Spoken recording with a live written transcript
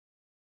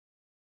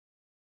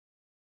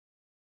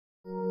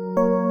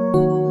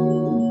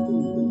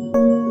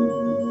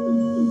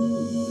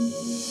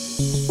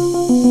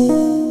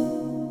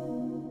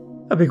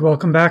A big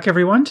welcome back,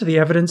 everyone, to the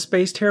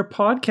Evidence-Based Hair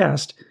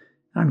Podcast.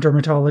 I'm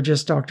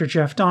dermatologist Dr.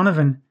 Jeff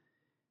Donovan.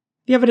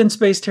 The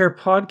Evidence-Based Hair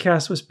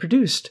Podcast was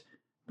produced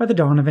by the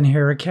Donovan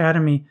Hair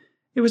Academy.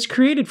 It was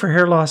created for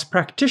hair loss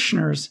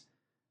practitioners,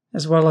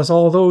 as well as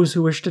all those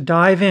who wish to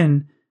dive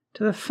in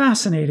to the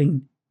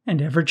fascinating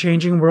and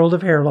ever-changing world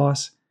of hair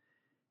loss.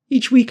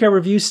 Each week I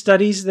review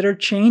studies that are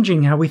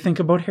changing how we think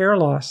about hair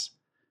loss.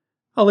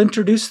 I'll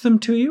introduce them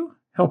to you,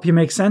 help you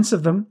make sense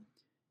of them,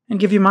 and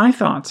give you my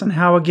thoughts on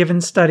how a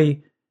given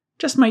study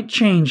just might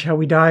change how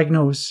we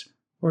diagnose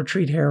or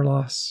treat hair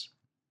loss.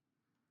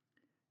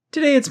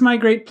 Today it's my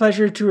great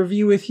pleasure to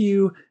review with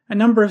you a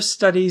number of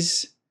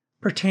studies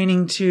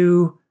pertaining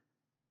to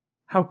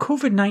how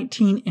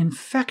COVID-19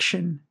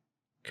 infection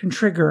can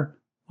trigger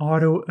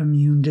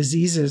autoimmune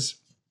diseases.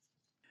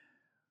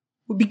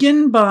 We'll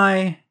begin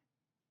by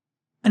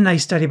a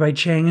nice study by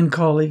Chang and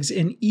colleagues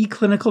in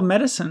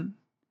EClinicalMedicine.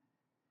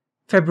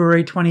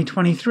 February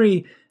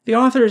 2023, the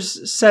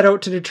authors set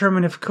out to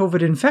determine if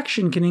COVID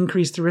infection can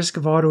increase the risk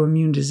of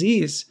autoimmune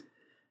disease.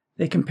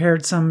 They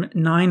compared some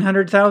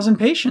 900,000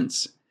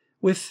 patients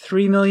with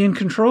 3 million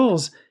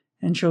controls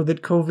and showed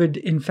that COVID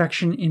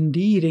infection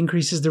indeed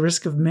increases the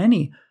risk of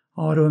many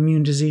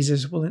autoimmune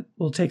diseases.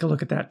 We'll take a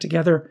look at that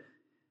together.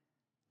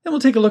 Then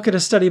we'll take a look at a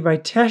study by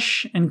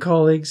Tesch and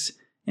colleagues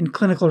in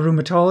Clinical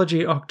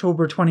Rheumatology,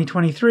 October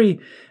 2023.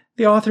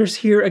 The authors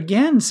here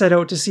again set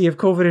out to see if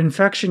COVID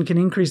infection can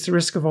increase the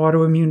risk of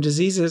autoimmune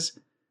diseases.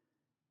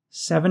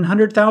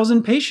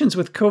 700,000 patients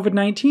with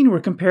COVID-19 were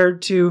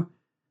compared to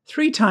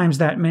 3 times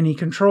that many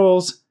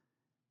controls.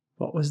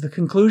 What was the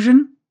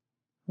conclusion?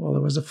 Well,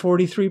 there was a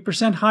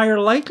 43% higher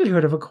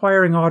likelihood of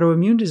acquiring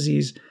autoimmune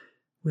disease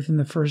within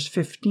the first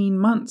 15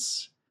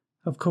 months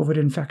of COVID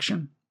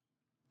infection.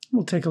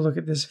 We'll take a look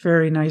at this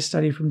very nice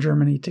study from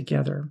Germany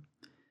together.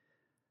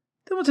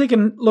 Then we'll take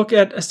a look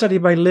at a study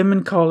by Lim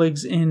and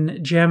colleagues in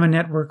JAMA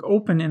Network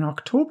Open in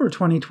October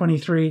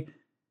 2023.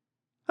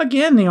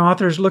 Again, the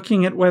authors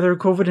looking at whether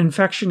COVID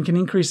infection can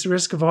increase the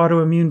risk of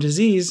autoimmune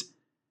disease.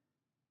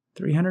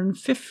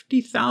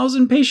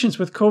 350,000 patients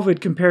with COVID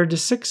compared to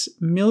 6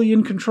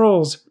 million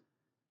controls.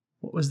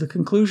 What was the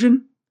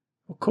conclusion?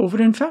 Well, COVID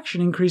infection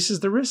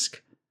increases the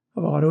risk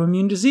of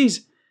autoimmune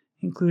disease,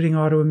 including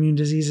autoimmune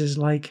diseases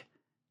like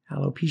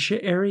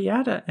Alopecia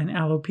Areata and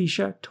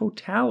Alopecia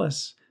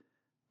totalis.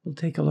 We'll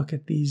take a look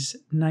at these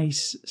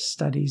nice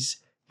studies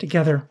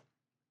together.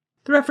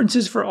 The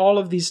references for all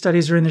of these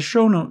studies are in the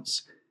show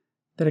notes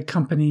that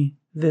accompany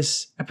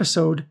this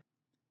episode.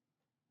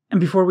 And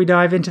before we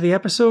dive into the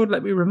episode,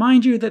 let me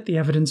remind you that the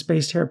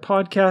Evidence-Based Hair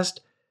Podcast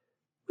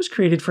was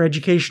created for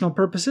educational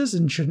purposes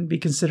and shouldn't be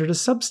considered a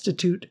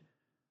substitute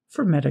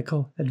for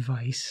medical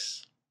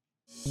advice.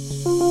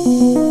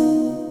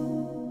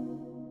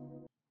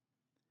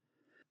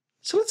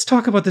 So let's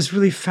talk about this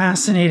really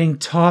fascinating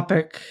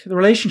topic, the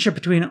relationship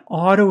between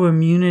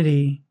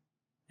autoimmunity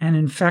and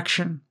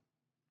infection.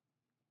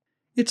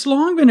 It's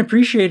long been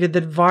appreciated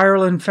that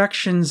viral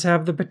infections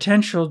have the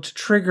potential to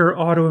trigger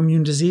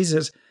autoimmune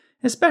diseases,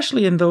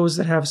 especially in those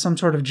that have some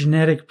sort of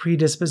genetic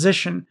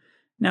predisposition.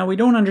 Now, we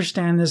don't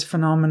understand this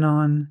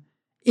phenomenon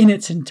in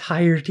its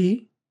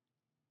entirety,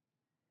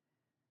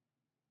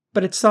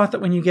 but it's thought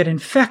that when you get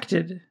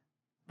infected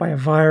by a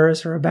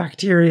virus or a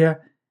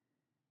bacteria,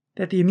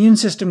 that the immune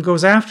system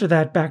goes after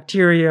that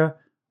bacteria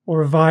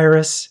or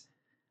virus,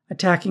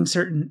 attacking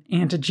certain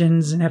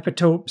antigens and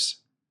epitopes.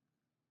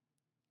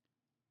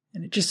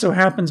 And it just so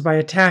happens by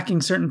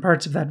attacking certain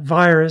parts of that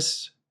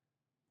virus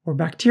or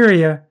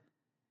bacteria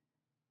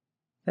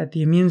that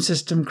the immune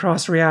system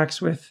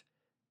cross-reacts with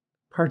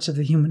parts of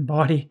the human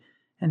body,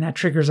 and that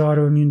triggers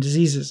autoimmune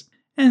diseases.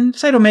 And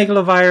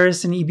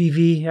cytomegalovirus and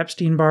EBV,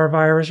 Epstein-Barr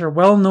virus, are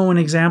well-known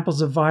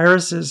examples of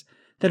viruses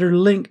that are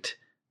linked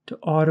to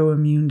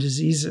autoimmune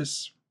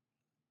diseases.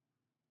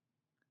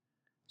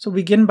 So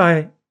we begin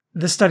by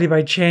the study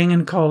by Chang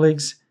and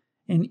colleagues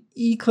in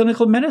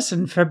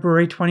EClinicalMedicine,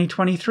 February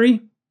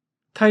 2023,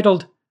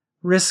 titled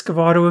Risk of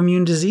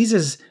Autoimmune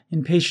Diseases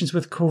in Patients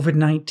with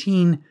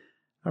COVID-19,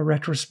 a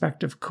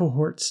retrospective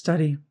cohort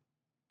study.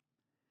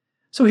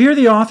 So here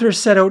the authors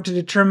set out to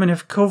determine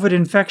if COVID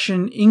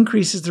infection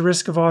increases the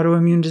risk of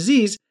autoimmune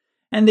disease,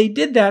 and they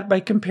did that by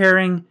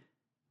comparing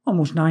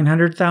almost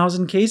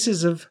 900,000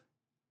 cases of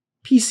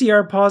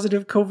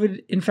PCR-positive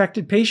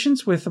COVID-infected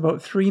patients with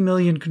about 3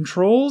 million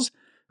controls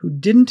who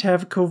didn't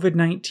have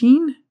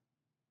COVID-19.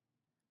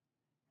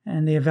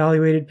 And they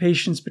evaluated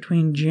patients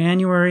between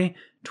January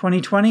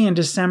 2020 and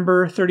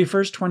December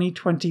 31st,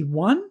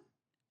 2021.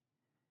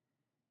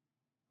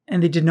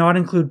 And they did not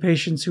include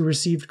patients who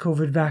received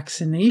COVID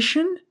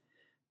vaccination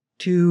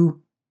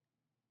to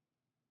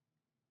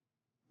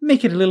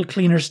make it a little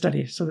cleaner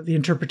study so that the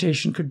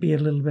interpretation could be a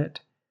little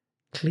bit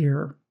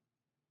clearer.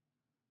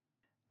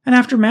 And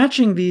after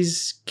matching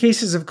these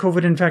cases of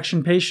COVID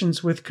infection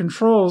patients with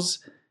controls,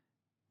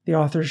 the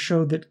authors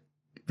showed that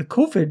the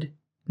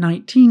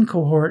COVID-19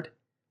 cohort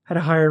had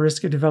a higher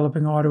risk of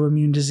developing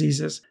autoimmune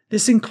diseases.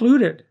 This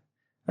included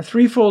a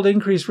 3-fold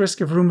increased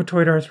risk of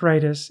rheumatoid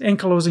arthritis,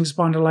 ankylosing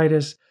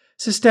spondylitis,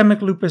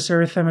 systemic lupus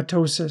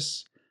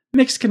erythematosus,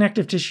 mixed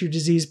connective tissue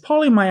disease,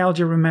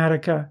 polymyalgia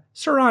rheumatica,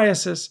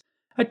 psoriasis,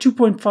 a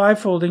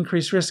 2.5-fold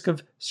increased risk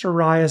of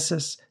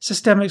psoriasis,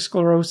 systemic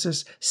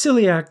sclerosis,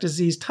 celiac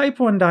disease, type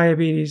 1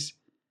 diabetes,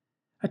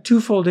 a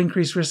 2-fold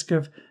increased risk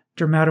of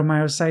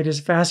dermatomyositis,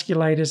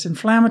 vasculitis,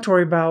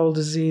 inflammatory bowel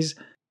disease.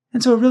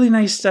 And so a really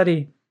nice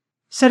study,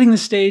 setting the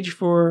stage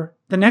for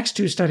the next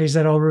 2 studies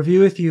that I'll review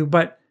with you.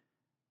 But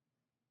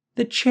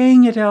the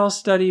Chang et al.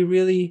 Study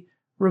really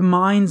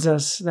reminds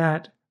us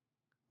that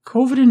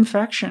COVID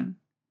infection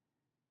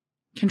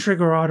can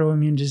trigger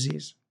autoimmune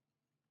disease,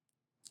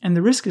 and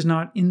the risk is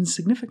not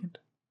insignificant.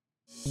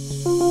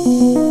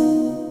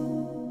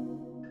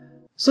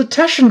 So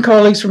Tesch and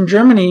colleagues from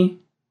Germany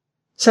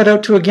set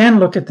out to again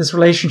look at this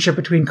relationship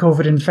between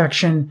COVID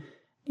infection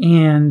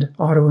and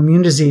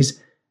autoimmune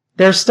disease.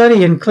 Their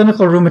study in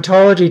clinical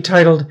rheumatology,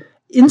 titled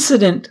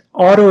Incident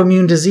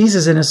Autoimmune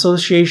Diseases in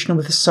Association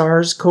with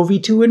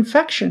SARS-CoV-2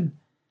 Infection,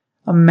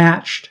 a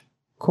matched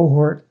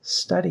cohort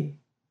study.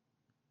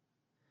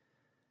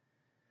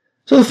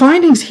 So the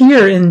findings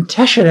here in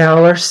Tesch et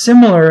al. Are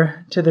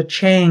similar to the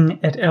Chang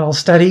et al.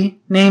 Study,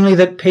 namely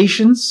that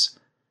patients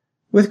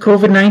with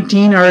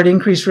COVID-19 are at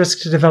increased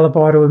risk to develop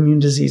autoimmune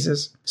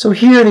diseases. So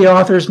here the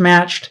authors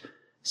matched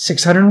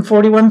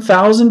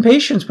 641,000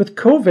 patients with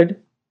COVID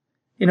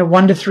in a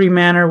 1-to-3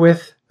 manner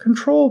with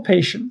control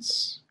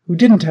patients who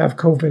didn't have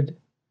COVID.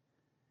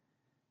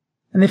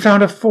 And they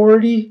found a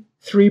 43%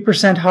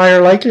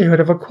 higher likelihood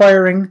of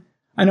acquiring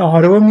an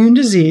autoimmune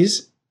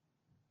disease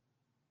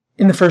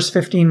in the first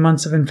 15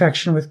 months of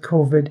infection with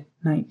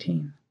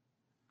COVID-19.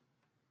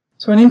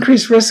 So an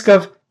increased risk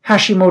of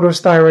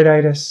Hashimoto's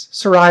thyroiditis,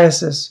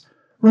 psoriasis,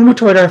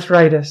 rheumatoid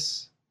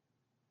arthritis,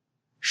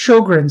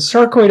 Sjogren's,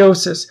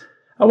 sarcoidosis,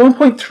 a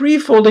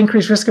 1.3-fold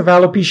increased risk of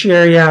alopecia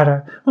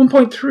areata,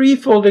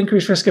 1.3-fold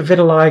increased risk of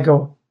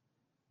vitiligo.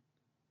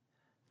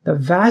 The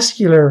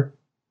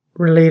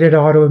vascular-related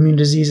autoimmune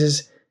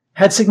diseases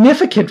had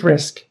significant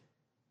risk,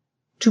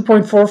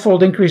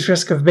 2.4-fold increased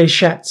risk of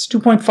Behçet's,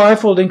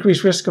 2.5-fold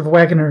increased risk of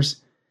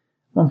Wegener's,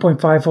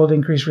 1.5-fold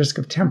increased risk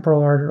of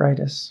temporal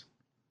arteritis.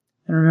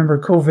 And remember,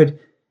 COVID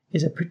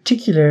is a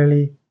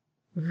particularly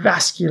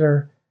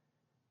vascular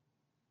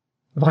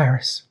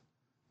virus,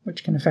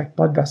 which can affect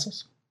blood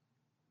vessels.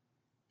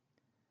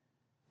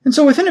 And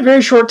so within a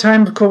very short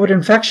time of COVID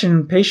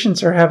infection,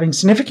 patients are having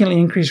significantly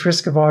increased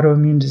risk of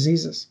autoimmune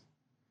diseases.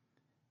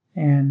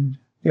 And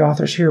the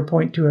authors here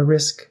point to a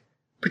risk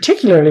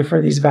particularly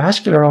for these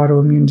vascular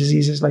autoimmune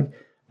diseases like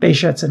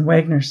Behçet's and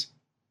Wegener's.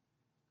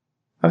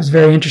 I was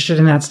very interested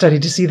in that study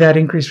to see that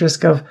increased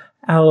risk of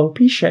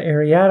Alopecia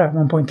Areata,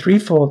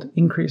 1.3-fold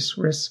increased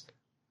risk.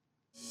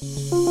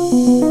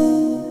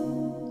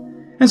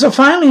 And so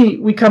finally,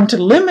 we come to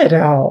Lim et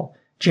al.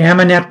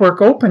 JAMA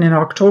Network Open in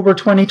October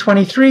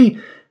 2023.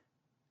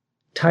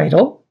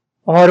 Title,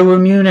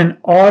 Autoimmune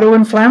and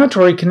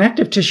Autoinflammatory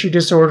Connective Tissue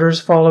Disorders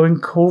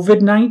Following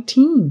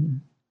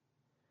COVID-19.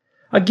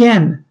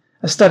 Again,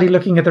 a study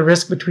looking at the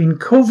risk between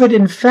COVID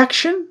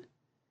infection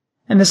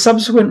and the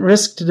subsequent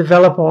risk to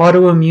develop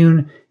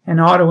autoimmune and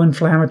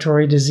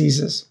autoinflammatory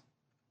diseases.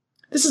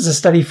 This is a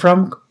study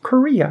from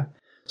Korea.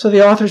 So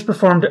the authors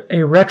performed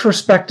a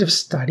retrospective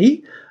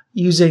study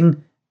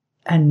using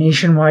a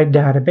nationwide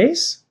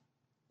database,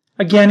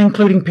 again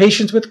including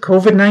patients with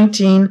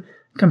COVID-19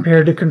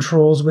 compared to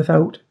controls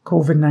without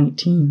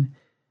COVID-19.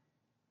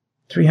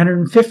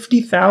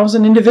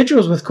 350,000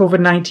 individuals with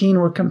COVID-19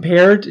 were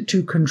compared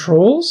to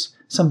controls,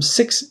 some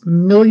 6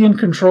 million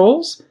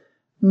controls.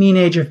 Mean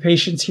age of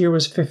patients here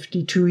was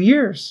 52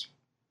 years.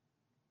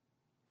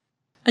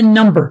 A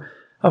number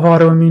of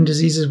autoimmune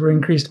diseases were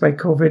increased by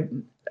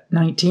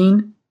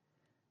COVID-19,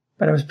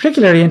 but I was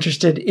particularly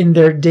interested in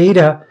their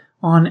data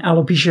on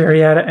alopecia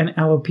areata and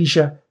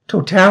alopecia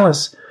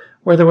totalis,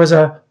 where there was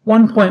a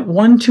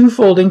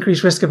 1.12-fold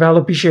increased risk of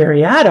alopecia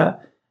areata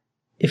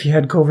if you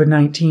had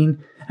COVID-19,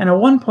 and a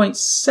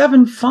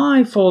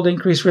 1.75-fold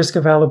increased risk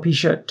of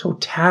alopecia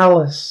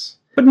totalis.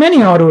 But many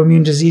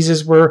autoimmune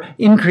diseases were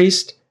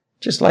increased,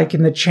 just like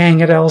in the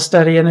Chang et al.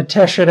 Study and the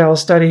Tesch et al.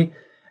 Study,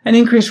 an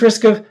increased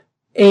risk of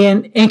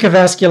ANCA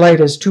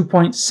vasculitis,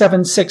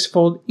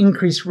 2.76-fold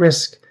increased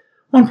risk,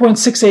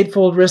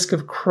 1.68-fold risk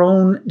of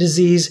Crohn's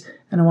disease,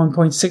 and a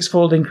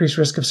 1.6-fold increased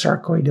risk of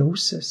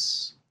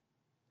sarcoidosis.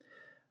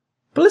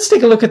 But let's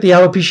take a look at the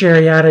alopecia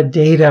areata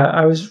data.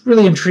 I was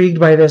really intrigued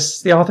by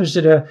this. The authors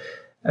did a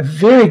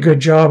very good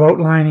job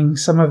outlining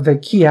some of the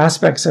key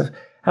aspects of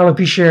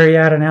alopecia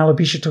areata and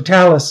alopecia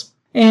totalis.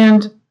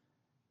 And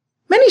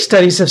many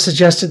studies have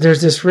suggested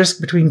there's this risk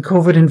between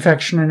COVID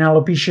infection and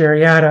alopecia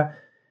areata.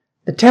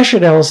 The Tesch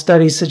et al.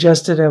 Study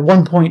suggested a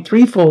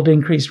 1.3-fold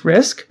increased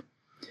risk.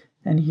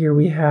 And here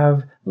we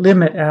have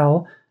Lim et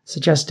al.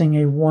 Suggesting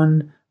a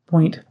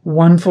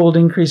 1.1-fold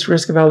increased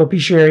risk of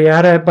alopecia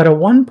areata, but a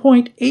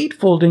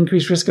 1.8-fold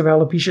increased risk of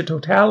alopecia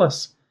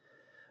totalis.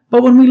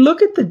 But when we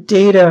look at the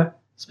data,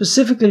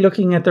 specifically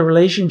looking at the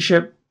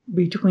relationship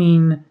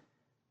between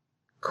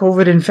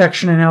COVID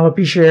infection and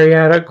alopecia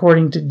areata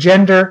according to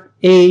gender,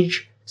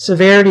 age,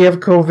 severity of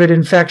COVID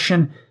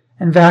infection,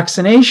 and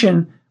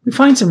vaccination, we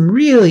find some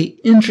really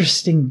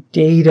interesting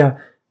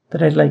data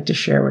that I'd like to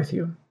share with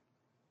you.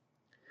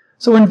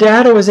 So when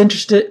data was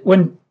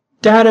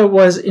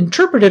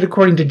interpreted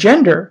according to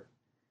gender,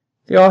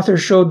 the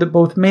authors showed that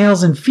both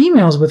males and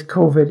females with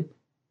COVID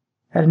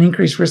had an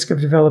increased risk of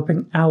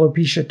developing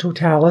alopecia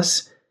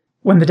totalis.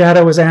 When the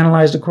data was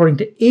analyzed according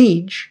to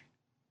age,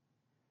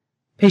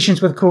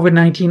 patients with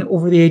COVID-19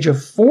 over the age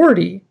of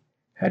 40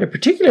 had a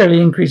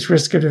particularly increased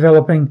risk of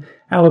developing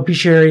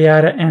alopecia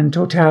areata and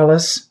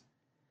totalis.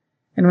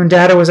 And when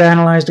data was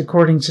analyzed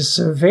according to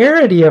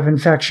severity of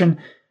infection,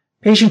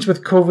 patients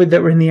with COVID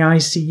that were in the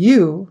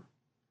ICU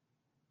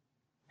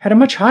had a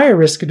much higher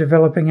risk of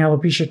developing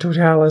alopecia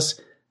totalis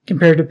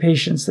compared to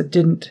patients that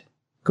didn't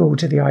go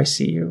to the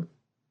ICU.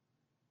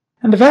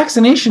 And the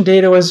vaccination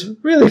data was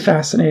really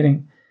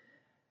fascinating.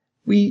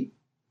 We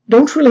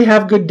don't really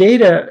have good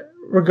data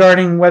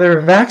regarding whether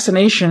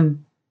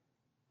vaccination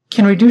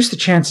can reduce the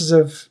chances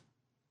of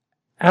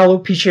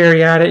alopecia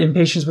areata in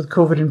patients with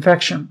COVID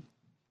infection.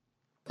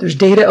 There's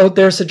data out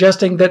there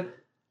suggesting that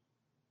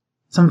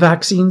some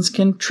vaccines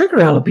can trigger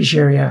alopecia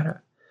areata.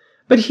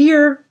 But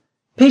here,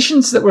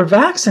 patients that were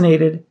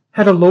vaccinated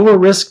had a lower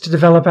risk to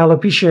develop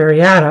alopecia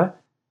areata,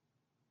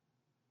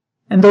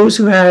 and those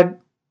who had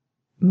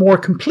more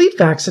complete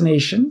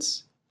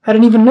vaccinations had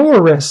an even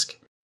lower risk.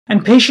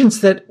 And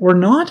patients that were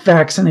not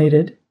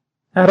vaccinated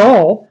at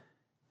all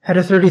had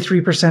a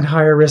 33%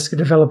 higher risk of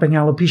developing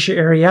alopecia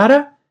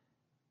areata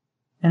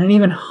and an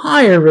even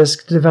higher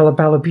risk to develop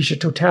alopecia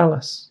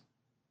totalis.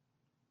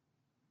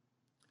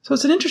 So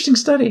it's an interesting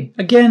study,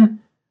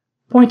 again,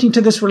 pointing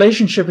to this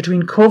relationship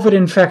between COVID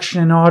infection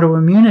and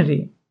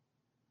autoimmunity.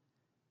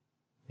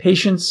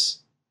 Patients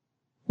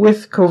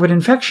with COVID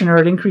infection are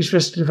at increased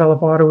risk to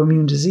develop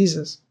autoimmune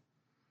diseases.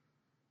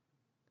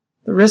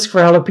 The risk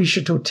for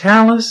alopecia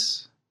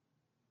totalis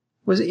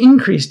was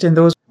increased in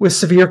those with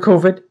severe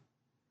COVID. It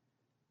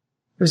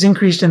was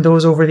increased in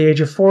those over the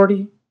age of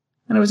 40,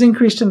 and it was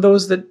increased in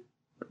those that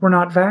were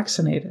not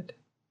vaccinated.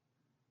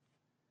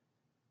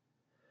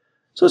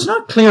 So it's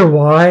not clear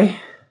why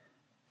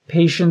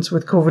patients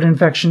with COVID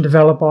infection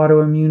develop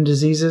autoimmune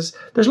diseases.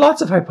 There's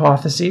lots of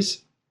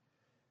hypotheses.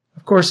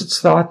 Of course, it's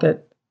thought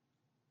that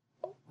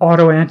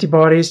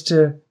autoantibodies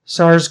to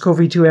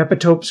SARS-CoV-2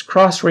 epitopes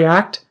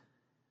cross-react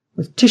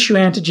with tissue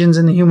antigens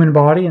in the human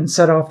body and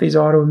set off these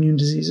autoimmune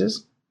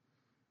diseases.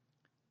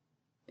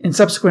 In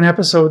subsequent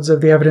episodes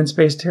of the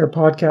Evidence-Based Care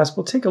podcast,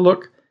 we'll take a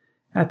look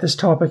at this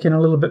topic in a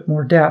little bit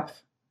more depth.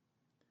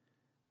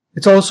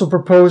 It's also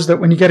proposed that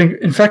when you get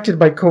infected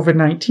by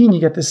COVID-19,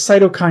 you get this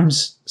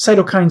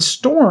cytokine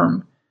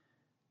storm,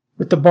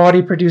 with the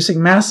body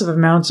producing massive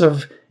amounts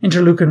of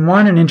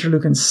interleukin-1 and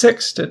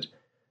interleukin-6 to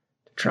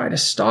try to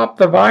stop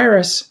the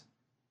virus,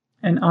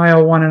 and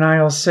IL-1 and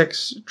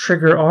IL-6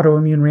 trigger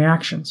autoimmune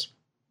reactions.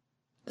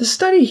 The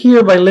study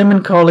here by Lim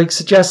and colleagues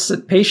suggests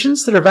that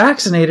patients that are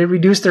vaccinated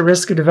reduce their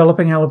risk of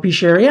developing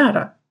alopecia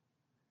areata.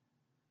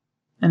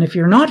 And if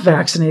you're not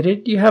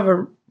vaccinated, you have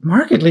a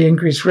markedly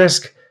increased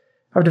risk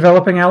of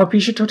developing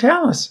alopecia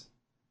totalis.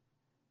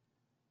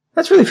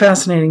 That's really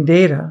fascinating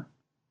data.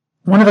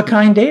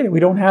 One-of-a-kind data. We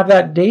don't have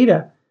that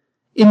data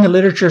in the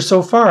literature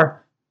so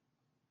far.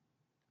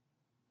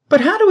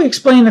 But how do we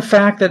explain the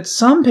fact that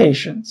some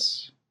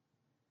patients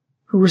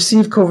who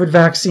receive COVID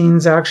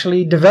vaccines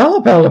actually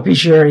develop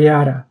alopecia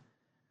areata?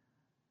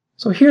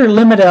 So here,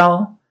 Lim et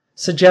al.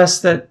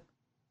 Suggests that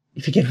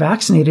if you get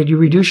vaccinated, you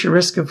reduce your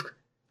risk of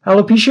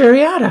alopecia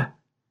areata.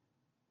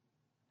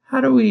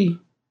 How do we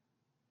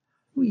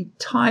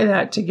tie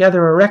that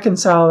together or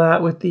reconcile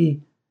that with the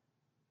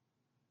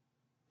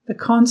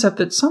concept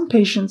that some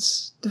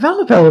patients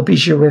develop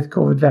alopecia with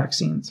COVID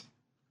vaccines?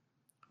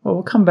 Well,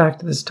 we'll come back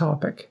to this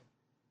topic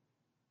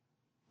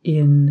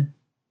in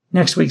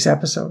next week's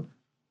episode.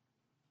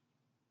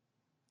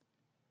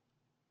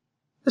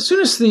 As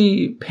soon as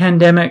the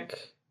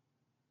pandemic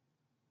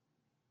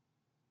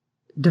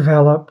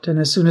developed and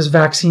as soon as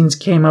vaccines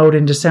came out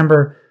in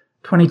December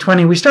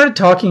 2020, we started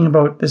talking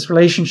about this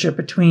relationship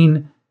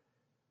between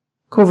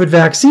COVID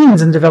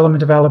vaccines and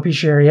development of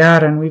alopecia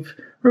areata, and we've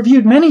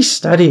reviewed many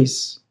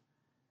studies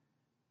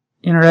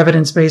in our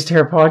evidence-based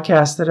hair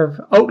podcast that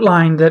have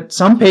outlined that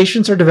some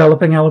patients are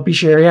developing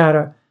alopecia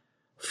areata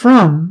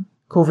from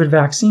COVID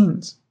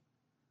vaccines.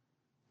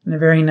 In a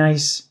very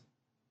nice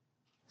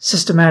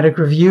systematic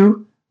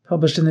review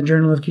published in the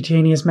Journal of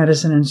Cutaneous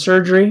Medicine and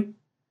Surgery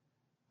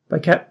by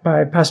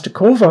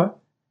Pastukhova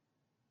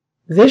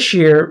this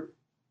year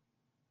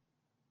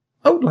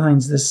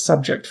outlines this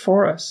subject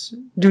for us.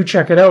 Do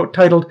check it out,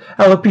 titled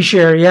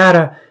Alopecia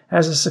Areata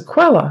as a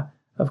Sequela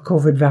of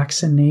COVID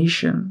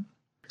Vaccination.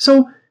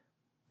 So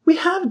we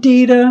have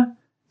data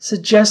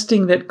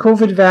suggesting that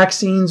COVID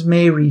vaccines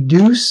may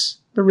reduce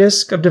the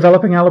risk of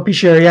developing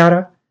alopecia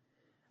areata.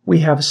 We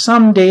have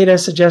some data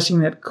suggesting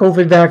that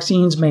COVID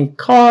vaccines may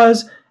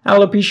cause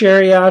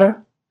alopecia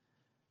areata.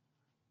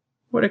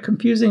 What a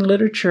confusing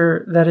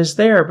literature that is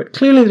there, but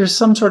clearly there's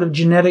some sort of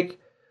genetic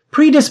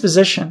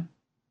predisposition.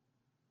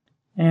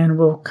 And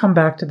we'll come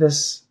back to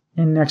this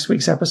in next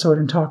week's episode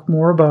and talk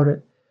more about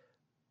it.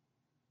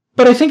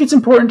 But I think it's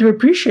important to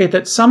appreciate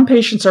that some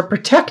patients are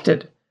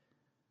protected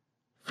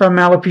from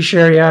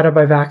alopecia areata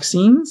by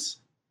vaccines,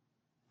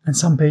 and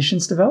some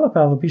patients develop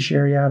alopecia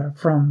areata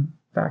from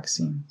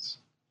vaccines.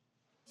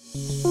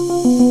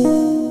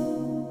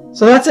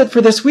 So that's it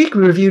for this week.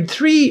 We reviewed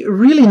 3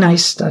 really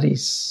nice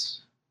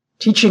studies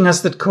teaching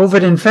us that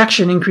COVID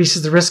infection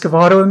increases the risk of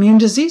autoimmune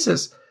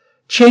diseases.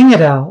 Chang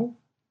L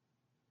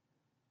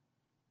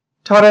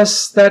taught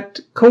us that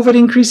COVID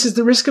increases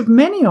the risk of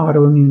many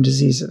autoimmune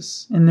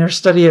diseases in their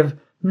study of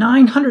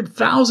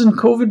 900,000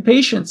 COVID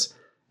patients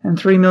and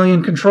 3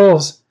 million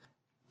controls.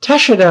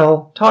 Tesch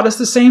F taught us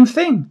the same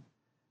thing.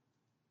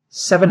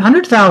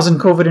 700,000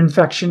 COVID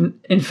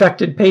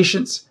infected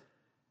patients,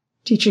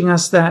 teaching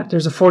us that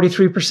there's a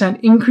 43%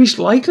 increased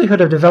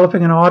likelihood of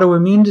developing an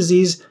autoimmune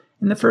disease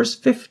in the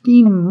first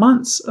 15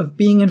 months of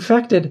being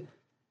infected.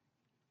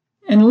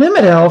 And Lim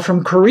SG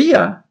from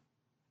Korea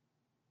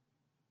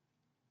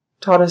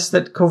taught us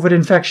that COVID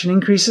infection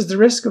increases the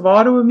risk of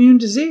autoimmune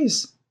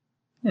disease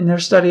in their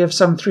study of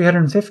some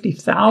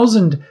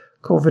 350,000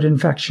 COVID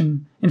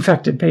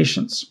infected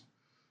patients.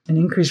 An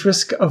increased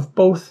risk of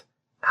both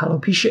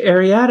alopecia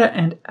areata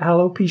and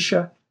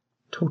alopecia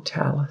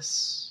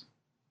totalis.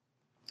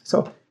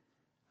 So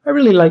I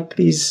really like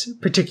these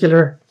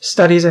particular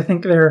studies. I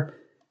think they're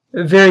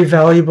very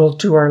valuable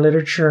to our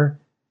literature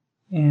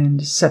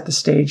and set the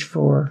stage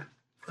for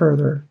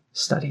further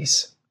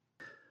studies.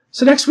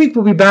 So next week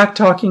we'll be back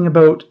talking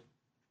about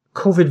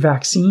COVID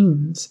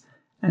vaccines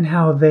and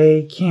how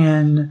they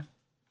can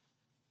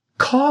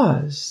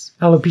cause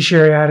alopecia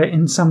areata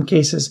in some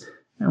cases.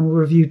 And we'll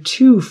review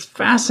 2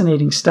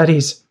 fascinating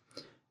studies.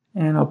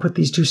 And I'll put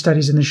these 2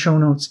 studies in the show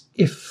notes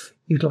if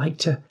you'd like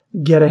to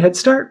get a head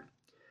start.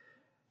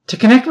 To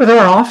connect with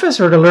our office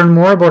or to learn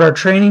more about our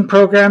training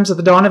programs at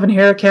the Donovan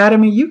Hair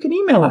Academy, you can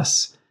email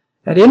us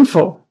at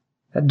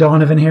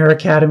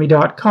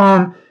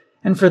info@donovanhairacademy.com.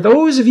 And for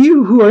those of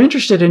you who are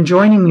interested in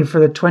joining me for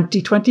the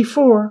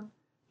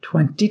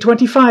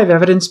 2024-2025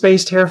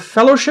 Evidence-Based Hair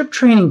Fellowship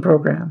Training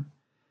Program,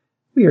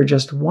 we are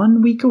just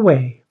 1 week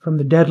away from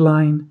the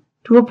deadline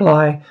to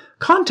apply.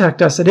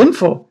 Contact us at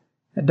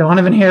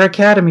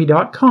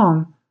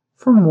info@donovanhairacademy.com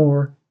for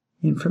more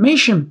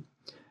information.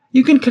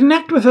 You can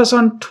connect with us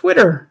on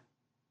Twitter,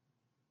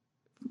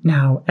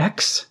 now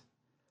X,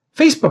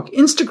 Facebook,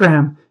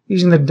 Instagram,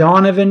 using the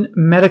Donovan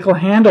Medical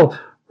handle.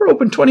 We're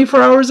open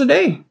 24 hours a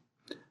day.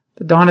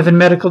 The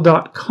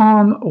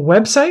donovanmedical.com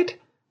website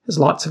has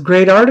lots of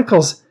great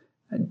articles,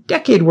 a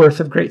decade worth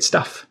of great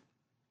stuff.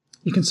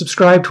 You can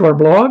subscribe to our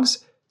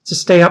blogs to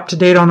stay up to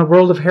date on the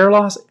world of hair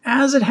loss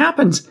as it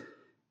happens.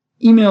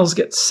 Emails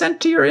get sent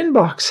to your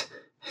inbox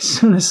as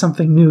soon as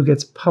something new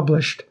gets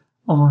published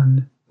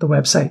on the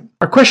website.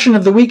 Our question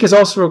of the week is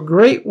also a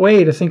great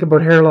way to think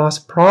about hair loss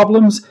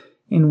problems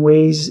in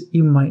ways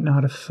you might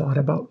not have thought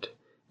about.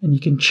 And you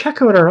can check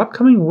out our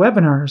upcoming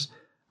webinars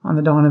on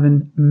the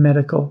Donovan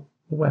Medical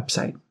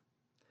website.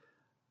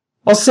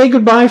 I'll say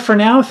goodbye for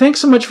now. Thanks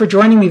so much for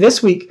joining me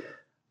this week.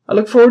 I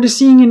look forward to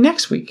seeing you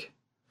next week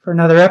for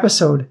another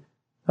episode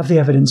of the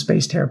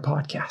Evidence-Based Hair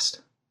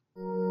Podcast.